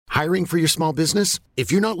Hiring for your small business?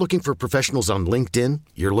 If you're not looking for professionals on LinkedIn,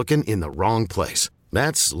 you're looking in the wrong place.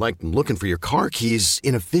 That's like looking for your car keys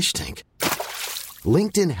in a fish tank.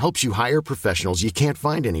 LinkedIn helps you hire professionals you can't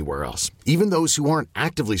find anywhere else, even those who aren't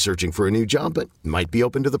actively searching for a new job but might be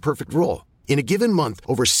open to the perfect role. In a given month,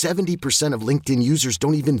 over 70% of LinkedIn users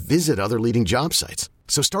don't even visit other leading job sites.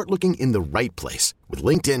 So start looking in the right place. With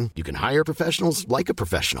LinkedIn, you can hire professionals like a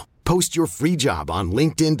professional. Post your free job on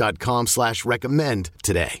linkedin.com/recommend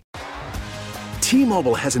today.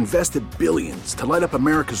 T-Mobile has invested billions to light up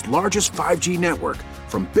America's largest 5G network,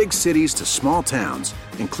 from big cities to small towns,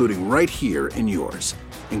 including right here in yours.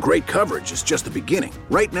 And great coverage is just the beginning.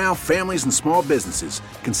 Right now, families and small businesses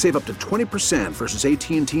can save up to 20% versus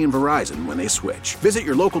AT&T and Verizon when they switch. Visit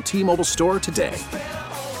your local T-Mobile store today.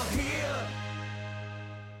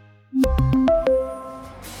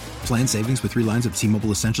 Plan savings with 3 lines of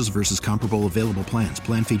T-Mobile Essentials versus comparable available plans.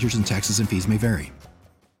 Plan features and taxes and fees may vary.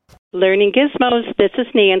 Learning Gizmos, this is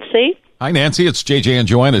Nancy. Hi, Nancy. It's JJ and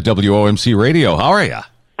Joanne at WOMC Radio. How are you?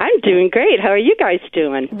 I'm doing great. How are you guys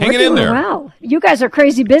doing? Hanging in there. Well, you guys are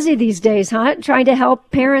crazy busy these days, huh? Trying to help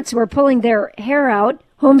parents who are pulling their hair out,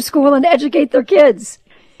 homeschool and educate their kids.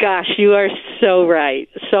 Gosh, you are so right.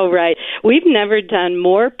 So right. We've never done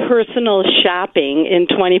more personal shopping in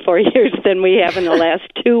 24 years than we have in the last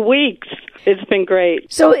 2 weeks. It's been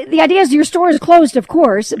great. So the idea is your store is closed, of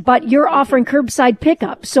course, but you're offering curbside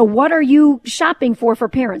pickup. So what are you shopping for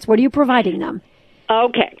parents? What are you providing them?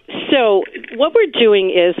 Okay, so what we're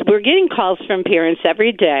doing is we're getting calls from parents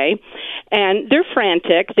every day, and they're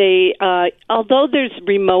frantic. They, although there's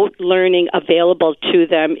remote learning available to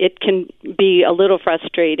them, it can be a little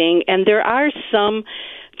frustrating, and there are some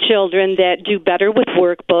children that do better with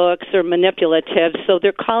workbooks or manipulative, so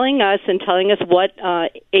they're calling us and telling us what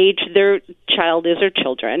age their child is or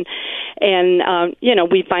children, and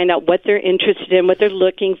we find out what they're interested in, what they're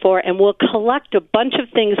looking for, and we'll collect a bunch of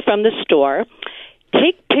things from the store,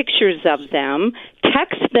 take pictures of them,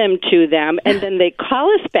 text them to them, and then they call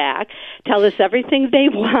us back, tell us everything they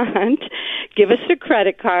want, give us a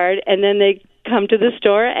credit card, and then they come to the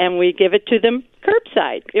store and we give it to them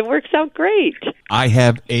curbside. It works out great. I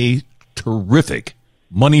have a terrific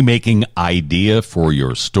money-making idea for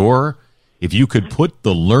your store. If you could put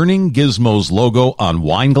the Learning Gizmos logo on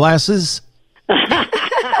wine glasses,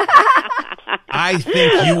 I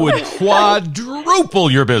think you would quadruple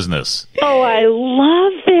your business. Oh, I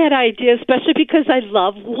love that idea, especially because I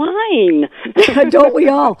love wine. Don't we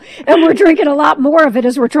all? And we're drinking a lot more of it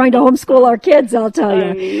as we're trying to homeschool our kids, I'll tell you.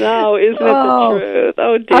 I know, isn't it the truth?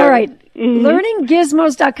 Oh, dear. All right. Mm-hmm.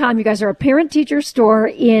 LearningGizmos.com. You guys are a parent-teacher store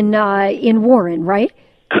in Warren, right?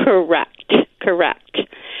 Correct.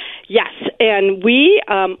 Yes, and we're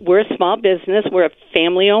a small business. We're a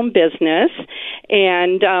family-owned business,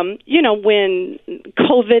 and when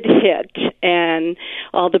COVID hit and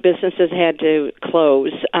all the businesses had to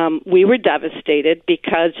close, we were devastated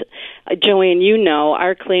because, Joanne,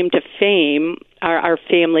 our claim to fame are our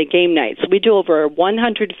family game nights. We do over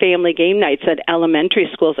 100 family game nights at elementary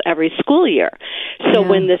schools every school year. So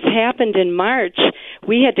when this happened in March,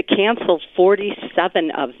 we had to cancel 47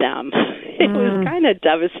 of them. It was kind of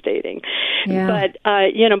devastating. Yeah.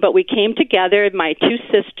 But we came together, my 2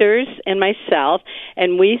 sisters and myself,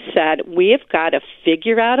 and we said, we have got to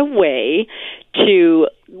figure out a way to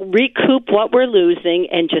recoup what we're losing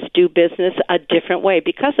and just do business a different way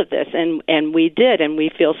because of this. And we did, and we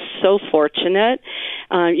feel so fortunate.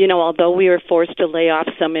 Although we were forced to lay off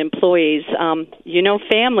some employees,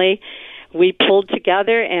 family, we pulled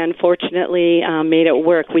together and fortunately made it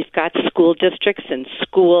work. We've got school districts and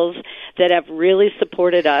schools that have really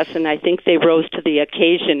supported us, and I think they rose to the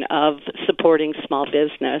occasion of supporting small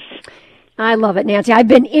business. I love it, Nancy. I've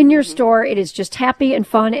been in your store. It is just happy and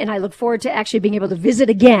fun, and I look forward to actually being able to visit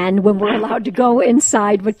again when we're allowed to go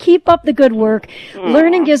inside. But keep up the good work.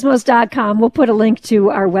 LearningGizmos.com. We'll put a link to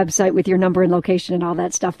our website with your number and location and all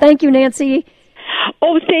that stuff. Thank you, Nancy.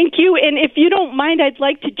 Oh, thank you. And if you don't mind, I'd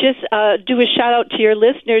like to just do a shout-out to your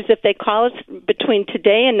listeners. If they call us between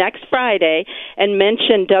today and next Friday and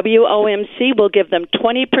mention WOMC, we'll give them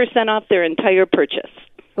 20% off their entire purchase.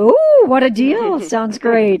 Oh, what a deal. Sounds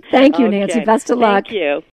great. Thank you, Nancy. Best of luck. Thank you.